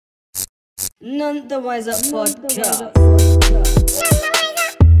None the wiser podcast.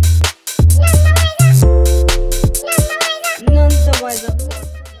 None the wiser.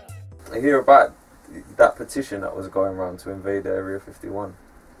 I hear about that petition that was going around to invade Area 51.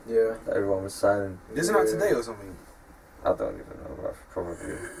 Yeah. That everyone was signing. Isn't that today or something? I don't even know, bruv.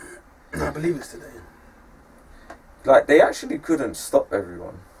 Probably. I believe it's today. Like, they actually couldn't stop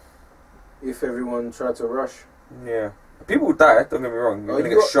everyone. If everyone tried to rush. Yeah. People die, don't get me wrong. You're Oh, gonna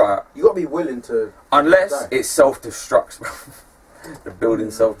you get got- shot at. You gotta be willing to. Unless die. it self-destructs, bruv. The building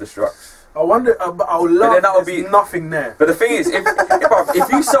self-destructs. I wonder, but I'll then love that would there's be- nothing there. But the thing is, if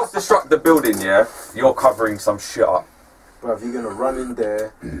you self-destruct the building, yeah, you're covering some shit up. Bruv, you're gonna run in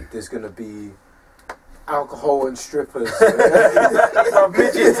there, there's gonna be alcohol and strippers.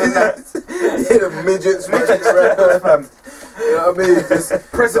 Midgets and that. Yeah, the midgets, fam. You know what I mean? Just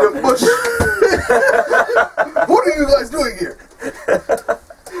President Bush. What are you guys doing here?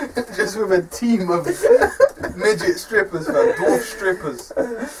 Just with a team of midget strippers, man. Dwarf strippers.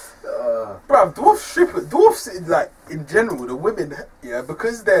 Bruv, dwarfs, like, in general, the women, yeah,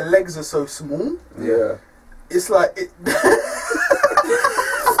 because their legs are so small, Yeah. it's like,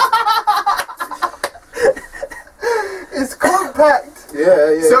 it's compact.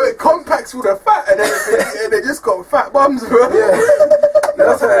 yeah. So it compacts all the fat and everything, and they just got fat bums, bro. Yeah.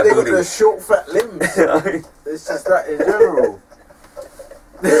 That's how they got Booty. the short, fat limbs. It's just that in general.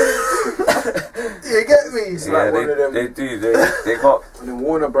 You get me? It's Yeah, like one of them. they do. They got. One of them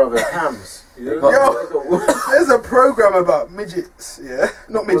Warner Brothers hams. You got- know? There's a program about midgets, yeah?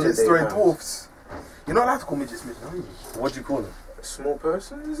 Not midgets, Holiday sorry, house. dwarfs. You're not allowed to call midgets midgets, are you? What do you call them? A small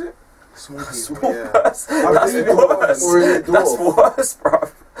person, is it? Small people, Small yeah. person. I That's believe it worse. Or is it That's dwarf? worse, bro.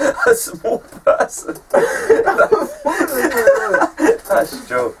 A small person. That's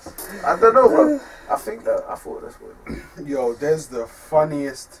jokes. I don't know, but I think that I thought that's what it was. Yo, there's the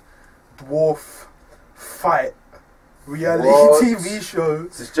funniest dwarf fight reality What? TV show.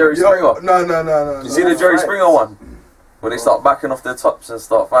 This is Jerry Yo, Springer. No. You see the Jerry Springer one? Where they start backing off their tops and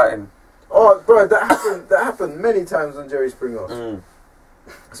start fighting. Oh, bro, that happened many times on Jerry Springer.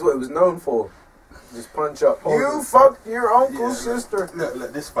 That's what it was known for. Just punch up. Oh, You fucked your uncle's sister.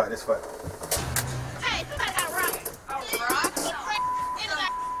 Look, this fight. Hey, somebody got a rocket. A rocket?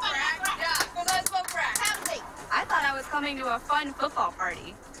 I thought I was coming to a fun football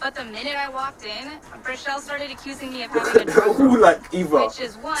party, but the minute I walked in, Rochelle started accusing me of having a drug Who like either which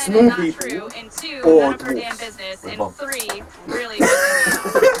is one, small not people true, and two, or none of her dwarfs? damn business, and Well. three, really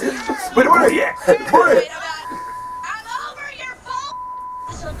pissing me off. But wait, yeah. Wait, I'm over your phone.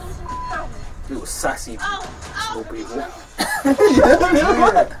 Little sassy small people.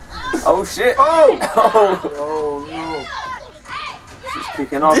 Oh shit! Oh! Oh no. She's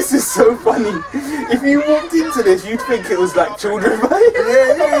kicking off. This is so funny. If you walked into this, you'd think it was like children fighting.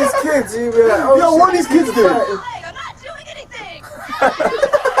 Yeah, these kids, you'd be like, oh, Yo, shit, what are these kids doing? I'm not doing anything.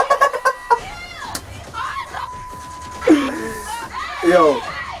 Yo.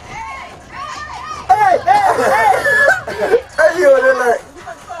 Hey, yo, they're like,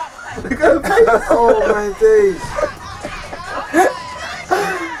 oh my days.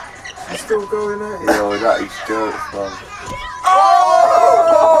 She's still going at it. Yo, that is jokes, man.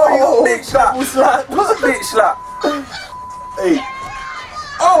 Oh! Bitch slap! Double slap. Bitch slap! Hey.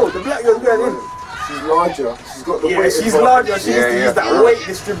 Oh, the black girl's going in. She's larger. She's got the Yeah, weight she's advantage. larger. She needs to Yeah. use that weight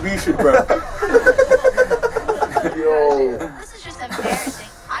distribution, bro. Yo. This is just embarrassing.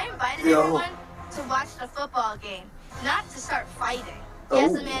 I invited Yo. everyone to watch the football game, not to start fighting.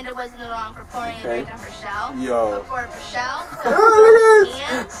 Yes, Oh. Amanda wasn't wrong for pouring a drink on Rochelle. Yo. But for Rochelle, Look at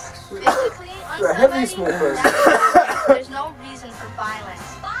and physically on a heavy somebody, small person. there's no reason for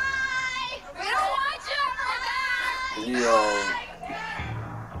violence. Bye! We don't want you! Yo.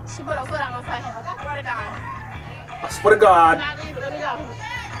 She put her foot on my fight. I swear to God. I swear to God.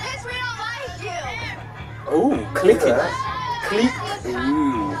 Bitch, we don't like you! Oh, clicking. Yeah. Click.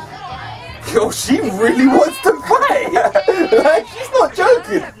 Ooh. Yo, she really wants to fight. Like, she's not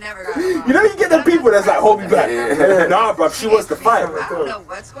joking. I've never gotten along. You know, you get the people that's like, hold me back. Yeah. Nah, bro, she wants to fight. I don't know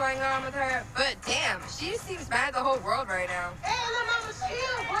what's going on with her, but damn, she seems mad at the whole world right now.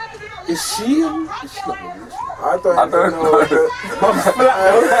 Is she? Is she not? I don't I even don't know. know.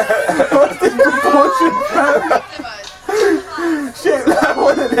 What's the proportion, fam? Shit, like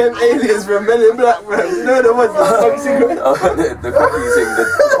one of them aliens from Men in Black, bro. You know the ones that smoke cigarettes? Oh, the coffee thing, the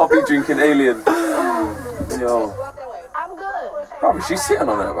coffee drinking alien. Yo. I'm good. Probably she's sitting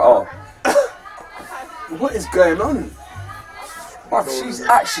on it. Oh. What is going on? Bruv, she's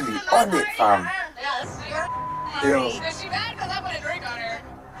actually on it, fam. Yo. Is she mad because I put a drink on her?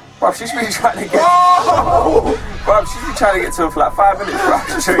 Bruv, she's been trying to get. Oh! Bruv, she's been trying to get to him for like 5 minutes, bruv.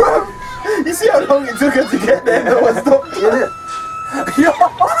 You You see how long it took her to get there? No one stopped. Innit? Yo,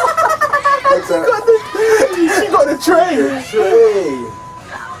 What's that? she got the train. Tray.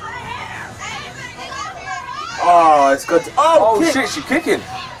 Oh, it's got to, Oh kick. shit, she kicking.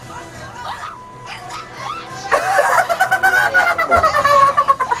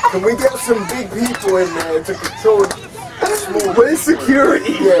 Can we get some big people in there to control small? Where's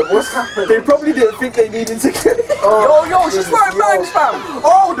security? Yeah, what's happening? They probably didn't think they needed security. Yo, she's throwing bags, fam.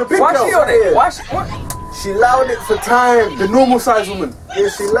 Oh, the big Why girl. she on it? Why she? What? She allowed it for time. The normal size woman. Yeah,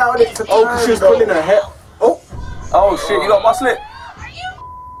 she allowed it for time. Oh, 'cause she was though. pulling her hair. Oh, Oh shit, you got muscle it.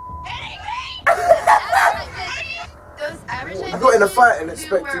 Those average You got in a fight and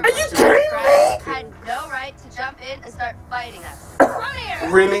expected. Are you kidding me? Had no right to jump in and start fighting us. Come here.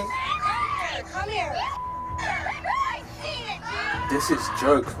 really? Come here. This is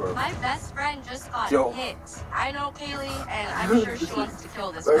jokes, bro. My best friend just got Yo. hit. I know Kaylee, and I'm sure she wants to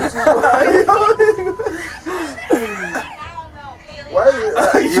kill this Why person. is it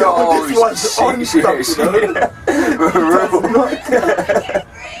like, Yo, Yo, this one's on stuff, you know?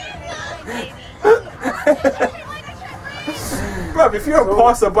 Bro, if you're a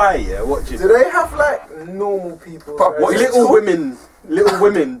passerby, yeah, watching. do they have like normal people? Bruv, what is it Little called? Women, Little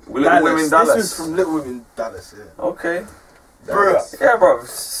Women, Little Women Dallas. This is from Little Women Dallas, yeah. Okay. Bro. Yeah, bro.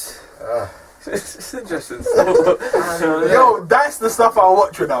 It's interesting. Yo, that's the stuff I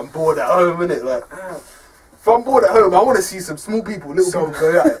watch when I'm bored at home, innit? Like, if I'm bored at home, I want to see some small people, little people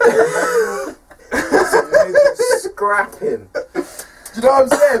go at it. Scrapping. Do you know what I'm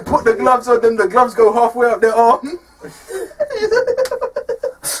saying? Put the gloves on them, the gloves go halfway up their arm.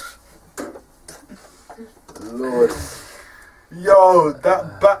 Lord. Yo,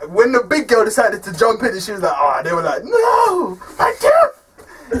 when the big girl decided to jump in, and she was like, they were like, no, my tooth.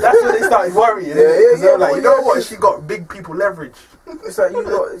 That's when they started worrying. Yeah, innit? 'Cause they were like, well, you know yeah, what? just- She got big people leverage. It's like you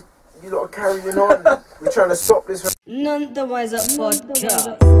lot are carrying on. We're trying to stop this. None the wiser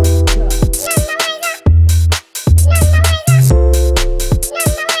podcast.